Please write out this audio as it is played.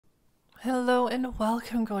Hello and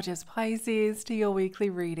welcome, gorgeous Pisces, to your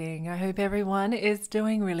weekly reading. I hope everyone is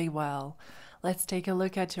doing really well. Let's take a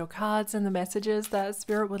look at your cards and the messages that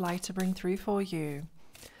Spirit would like to bring through for you.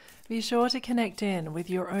 Be sure to connect in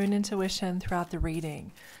with your own intuition throughout the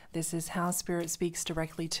reading. This is how Spirit speaks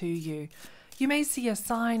directly to you. You may see a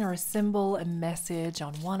sign or a symbol, a message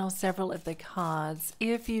on one or several of the cards.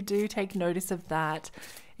 If you do take notice of that,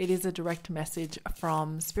 it is a direct message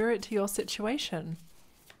from Spirit to your situation.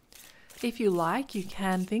 If you like, you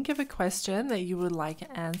can think of a question that you would like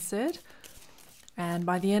answered. And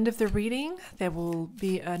by the end of the reading, there will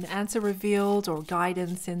be an answer revealed or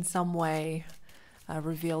guidance in some way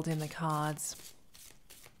revealed in the cards.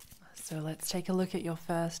 So let's take a look at your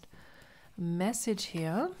first message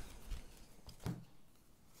here.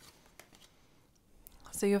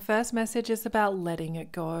 So your first message is about letting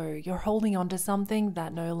it go. You're holding on to something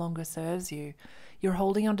that no longer serves you. You're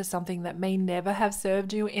holding on to something that may never have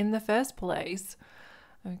served you in the first place.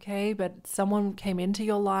 Okay, but someone came into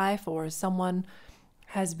your life or someone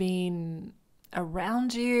has been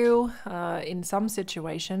around you in some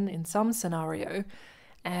situation, in some scenario,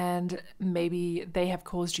 and maybe they have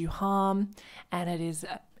caused you harm, and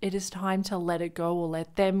it is time to let it go or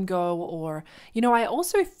let them go. Or, I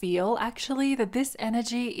also feel actually that this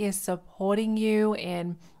energy is supporting you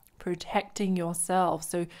in protecting yourself.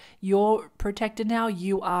 So you're protected now,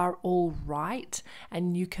 you are all right,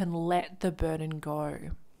 and you can let the burden go.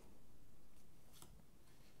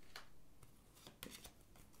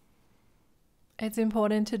 It's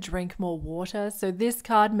important to drink more water. So this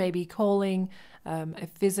card may be calling a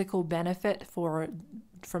physical benefit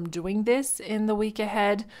from doing this in the week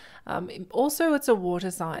ahead. Also, it's a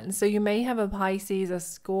water sign. So you may have a Pisces, a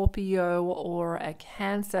Scorpio, or a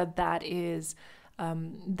Cancer that is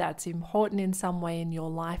that's important in some way in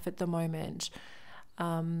your life at the moment.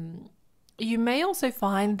 You may also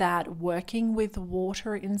find that working with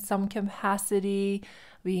water in some capacity,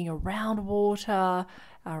 being around water,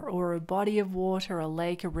 or a body of water, a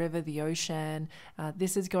lake, a river, the ocean,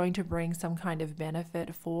 this is going to bring some kind of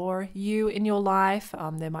benefit for you in your life.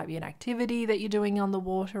 There might be an activity that you're doing on the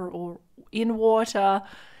water or in water,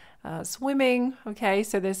 swimming. Okay,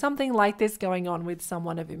 so there's something like this going on with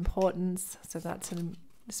someone of importance. So that's a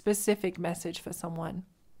specific message for someone.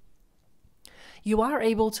 You are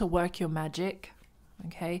able to work your magic.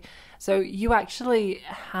 Okay, so you actually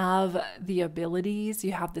have the abilities,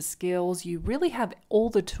 you have the skills, you really have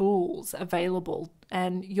all the tools available,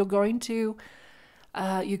 and you're going to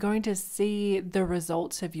see the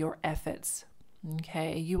results of your efforts.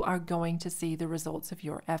 Okay, you are going to see the results of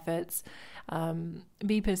your efforts.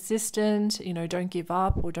 Be persistent, don't give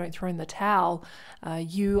up or don't throw in the towel.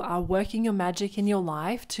 You are working your magic in your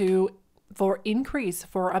life for increase,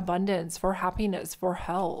 for abundance, for happiness, for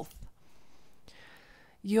health.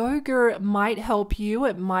 Yoga might help you.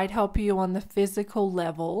 It might help you on the physical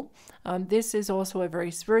level. This is also a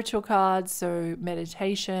very spiritual card, so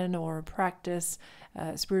meditation or practice,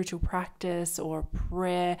 spiritual practice or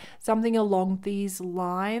prayer, something along these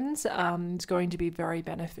lines is going to be very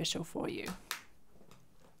beneficial for you.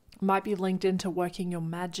 Might be linked into working your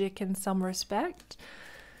magic in some respect.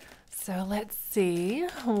 So let's see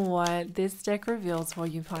what this deck reveals for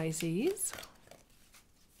you, Pisces.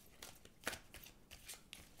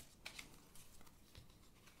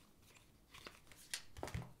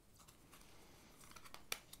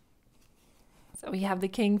 So we have the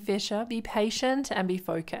Kingfisher. Be patient and be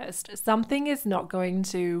focused. Something is not going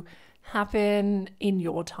to happen in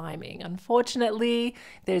your timing. Unfortunately,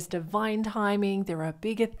 there's divine timing. There are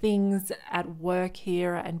bigger things at work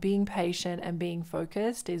here, and being patient and being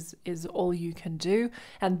focused is all you can do.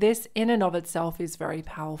 And this in and of itself is very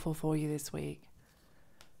powerful for you this week.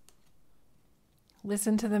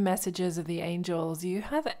 Listen to the messages of the angels. You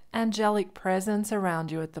have angelic presence around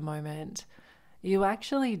you at the moment. You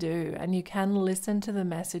actually do, and you can listen to the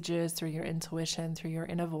messages through your intuition, through your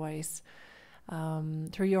inner voice,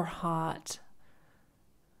 through your heart.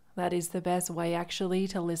 That is the best way actually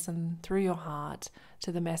to listen through your heart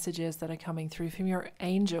to the messages that are coming through from your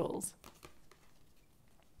angels.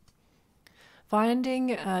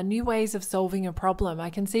 Finding new ways of solving a problem. I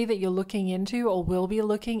can see that you're looking into or will be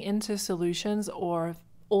looking into solutions or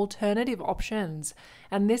alternative options,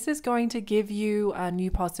 and this is going to give you new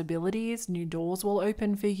possibilities. New doors will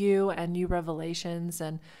open for you, and new revelations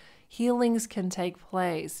and healings can take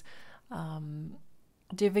place.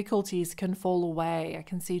 Difficulties can fall away. I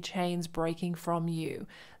can see chains breaking from you.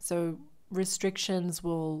 So restrictions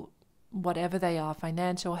will, whatever they are,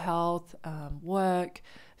 financial, health, work,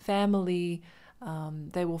 family,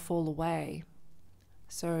 they will fall away.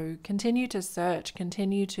 So continue to search,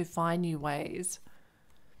 continue to find new ways.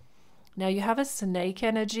 Now you have a snake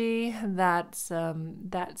energy that's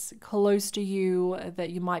close to you, that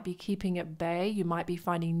you might be keeping at bay. You might be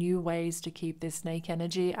finding new ways to keep this snake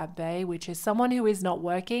energy at bay, which is someone who is not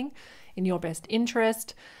working in your best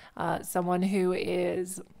interest, someone who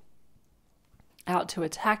is out to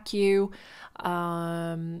attack you.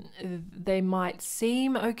 They might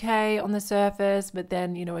seem okay on the surface, but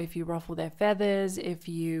then, you know, if you ruffle their feathers, if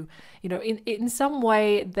you know, in some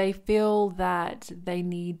way they feel that they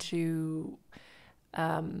need to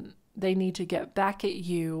get back at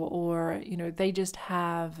you, or, you know, they just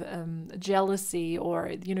have jealousy,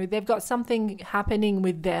 or, you know, they've got something happening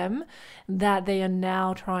with them that they are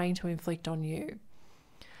now trying to inflict on you.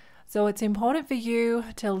 So it's important for you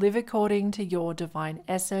to live according to your divine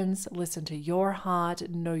essence, listen to your heart,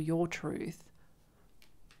 know your truth.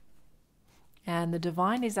 And the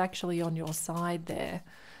divine is actually on your side there.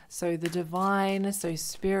 So the divine, so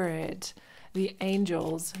spirit, the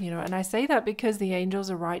angels, you know, and I say that because the angels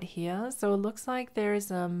are right here. So it looks like there's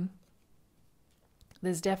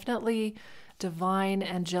definitely divine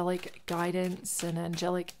angelic guidance and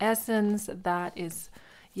angelic essence that is,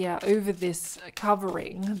 yeah, over this,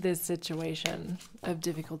 covering this situation of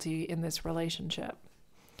difficulty in this relationship.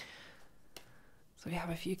 So we have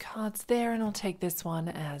a few cards there, and I'll take this one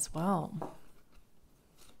as well.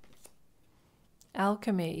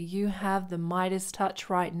 Alchemy, you have the Midas touch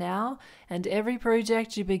right now, and every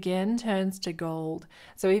project you begin turns to gold.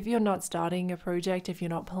 So if you're not starting a project, if you're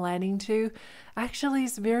not planning to, actually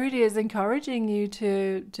Spirit is encouraging you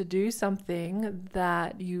to do something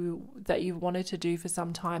that you've wanted to do for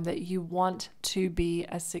some time, that you want to be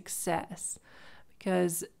a success,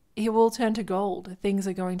 because it will turn to gold. Things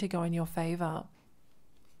are going to go in your favor.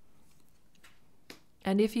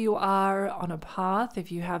 And if you are on a path,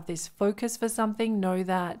 if you have this focus for something, know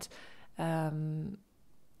that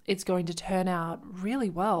it's going to turn out really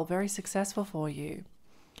well, very successful for you.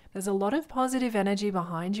 There's a lot of positive energy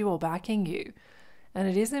behind you or backing you. And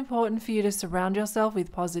it is important for you to surround yourself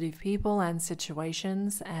with positive people and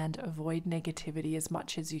situations and avoid negativity as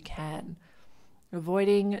much as you can.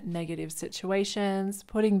 Avoiding negative situations,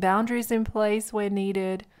 putting boundaries in place where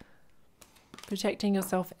needed, protecting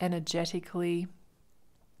yourself energetically.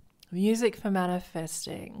 Music for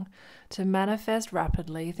manifesting. To manifest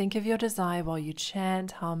rapidly, think of your desire while you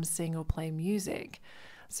chant, hum, sing, or play music.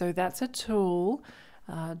 So that's a tool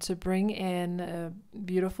to bring in a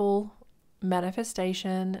beautiful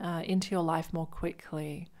manifestation into your life more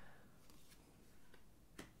quickly.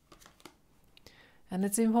 And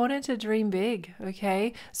it's important to dream big,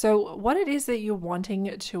 okay? So what it is that you're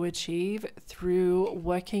wanting to achieve through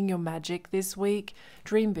working your magic this week,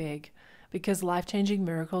 dream big. Because life-changing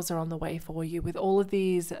miracles are on the way for you with all of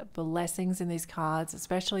these blessings in these cards,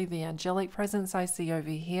 especially the angelic presence I see over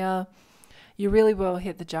here. You really will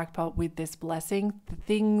hit the jackpot with this blessing.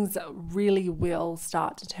 Things really will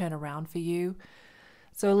start to turn around for you.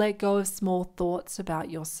 So let go of small thoughts about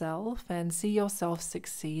yourself and see yourself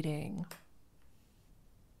succeeding.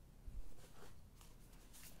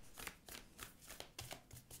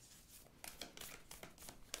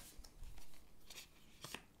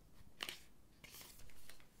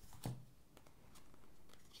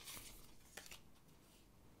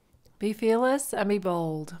 Be fearless and be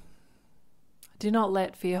bold. Do not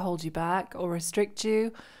let fear hold you back or restrict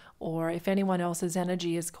you, or if anyone else's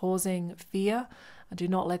energy is causing fear, do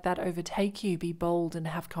not let that overtake you. Be bold and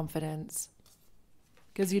have confidence.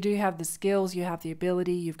 Because you do have the skills, you have the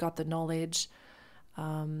ability, you've got the knowledge,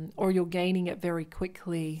 or you're gaining it very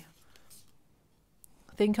quickly.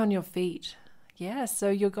 Think on your feet. Yeah, so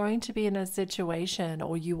you're going to be in a situation,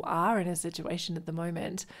 or you are in a situation at the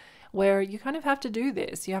moment, where you kind of have to do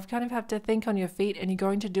this. You kind of have to think on your feet, and you're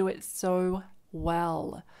going to do it so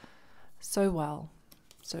well. So well.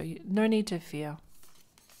 So no need to fear.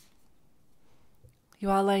 You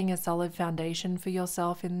are laying a solid foundation for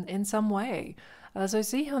yourself in some way. So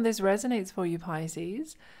see how this resonates for you,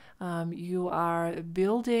 Pisces. You are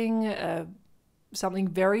building something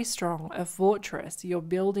very strong, a fortress. You're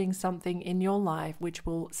building something in your life which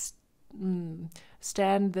will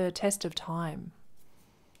stand the test of time.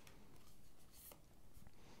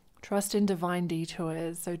 Trust in divine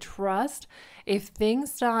detours. So trust, if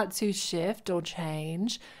things start to shift or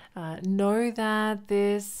change, know that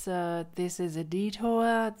this is a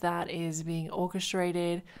detour that is being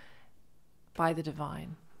orchestrated by the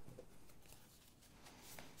divine.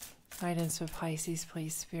 Guidance for Pisces,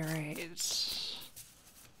 please, Spirit.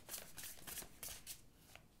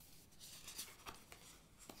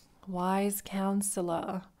 Wise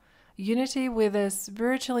counselor. Unity with a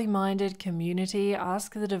spiritually minded community.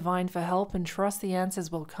 Ask the divine for help and trust the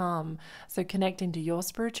answers will come. So connecting to your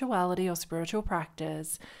spirituality or spiritual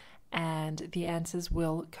practice, and the answers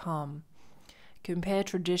will come. Compare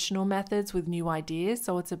traditional methods with new ideas.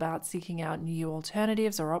 So it's about seeking out new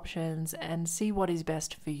alternatives or options and see what is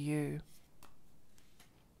best for you.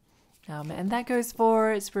 And that goes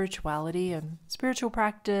for spirituality and spiritual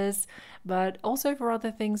practice, but also for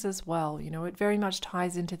other things as well. You know, it very much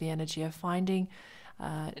ties into the energy of finding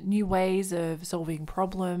new ways of solving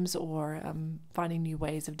problems or finding new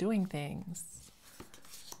ways of doing things.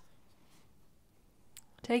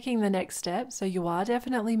 Taking the next step, so you are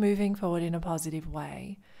definitely moving forward in a positive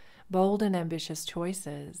way. Bold and ambitious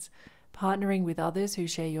choices. Partnering with others who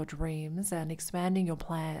share your dreams and expanding your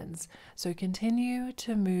plans. So continue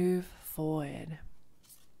to move forward.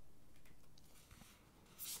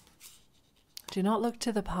 Do not look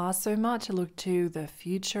to the past so much. Look to the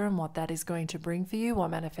future and what that is going to bring for you,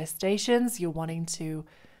 what manifestations you're wanting to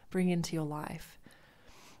bring into your life.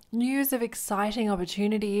 News of exciting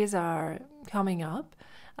opportunities are coming up.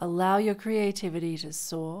 Allow your creativity to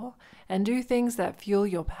soar and do things that fuel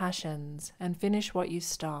your passions and finish what you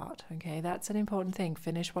start. Okay, that's an important thing.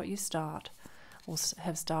 Finish what you start or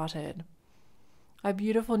have started. A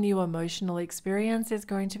beautiful new emotional experience is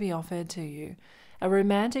going to be offered to you. A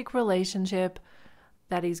romantic relationship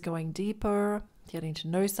that is going deeper, getting to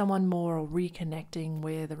know someone more, or reconnecting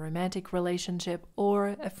with a romantic relationship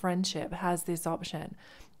or a friendship has this option.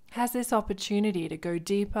 Has this opportunity to go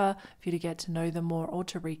deeper, for you to get to know them more, or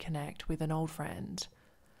to reconnect with an old friend.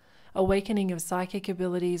 Awakening of psychic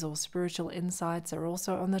abilities or spiritual insights are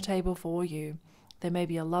also on the table for you. There may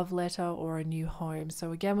be a love letter or a new home.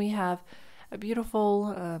 So again, we have a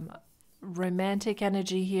beautiful romantic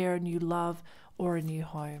energy here, a new love or a new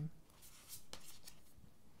home.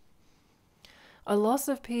 A loss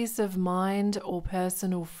of peace of mind or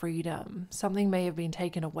personal freedom. Something may have been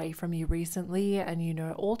taken away from you recently and you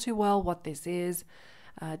know all too well what this is.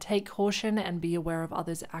 Take caution and be aware of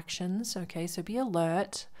others' actions. Okay, so be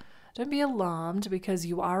alert. Don't be alarmed because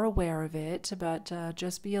you are aware of it, but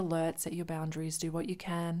just be alert, set your boundaries, do what you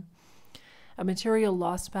can. A material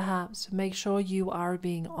loss perhaps. Make sure you are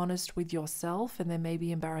being honest with yourself, and there may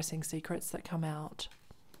be embarrassing secrets that come out.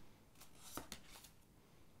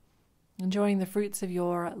 Enjoying the fruits of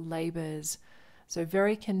your labors. So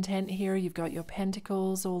very content here. You've got your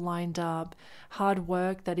pentacles all lined up. Hard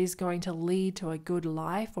work that is going to lead to a good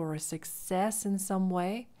life or a success in some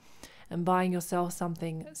way. And buying yourself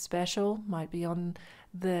something special might be on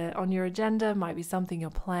your agenda, might be something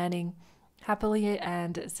you're planning. Happily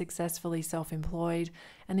and successfully self-employed,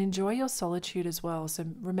 and enjoy your solitude as well. So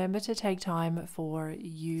remember to take time for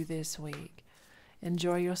you this week.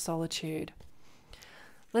 Enjoy your solitude.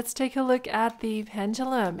 Let's take a look at the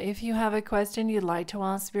pendulum. If you have a question you'd like to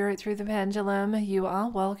ask Spirit through the pendulum, you are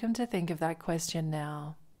welcome to think of that question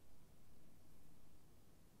now.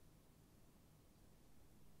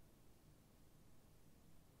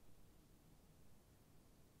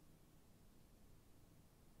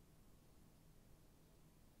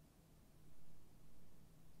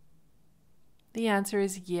 The answer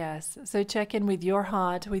is yes. So check in with your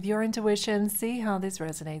heart, with your intuition, see how this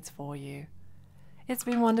resonates for you. It's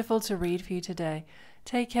been wonderful to read for you today.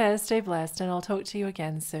 Take care, stay blessed, and I'll talk to you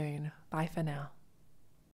again soon. Bye for now.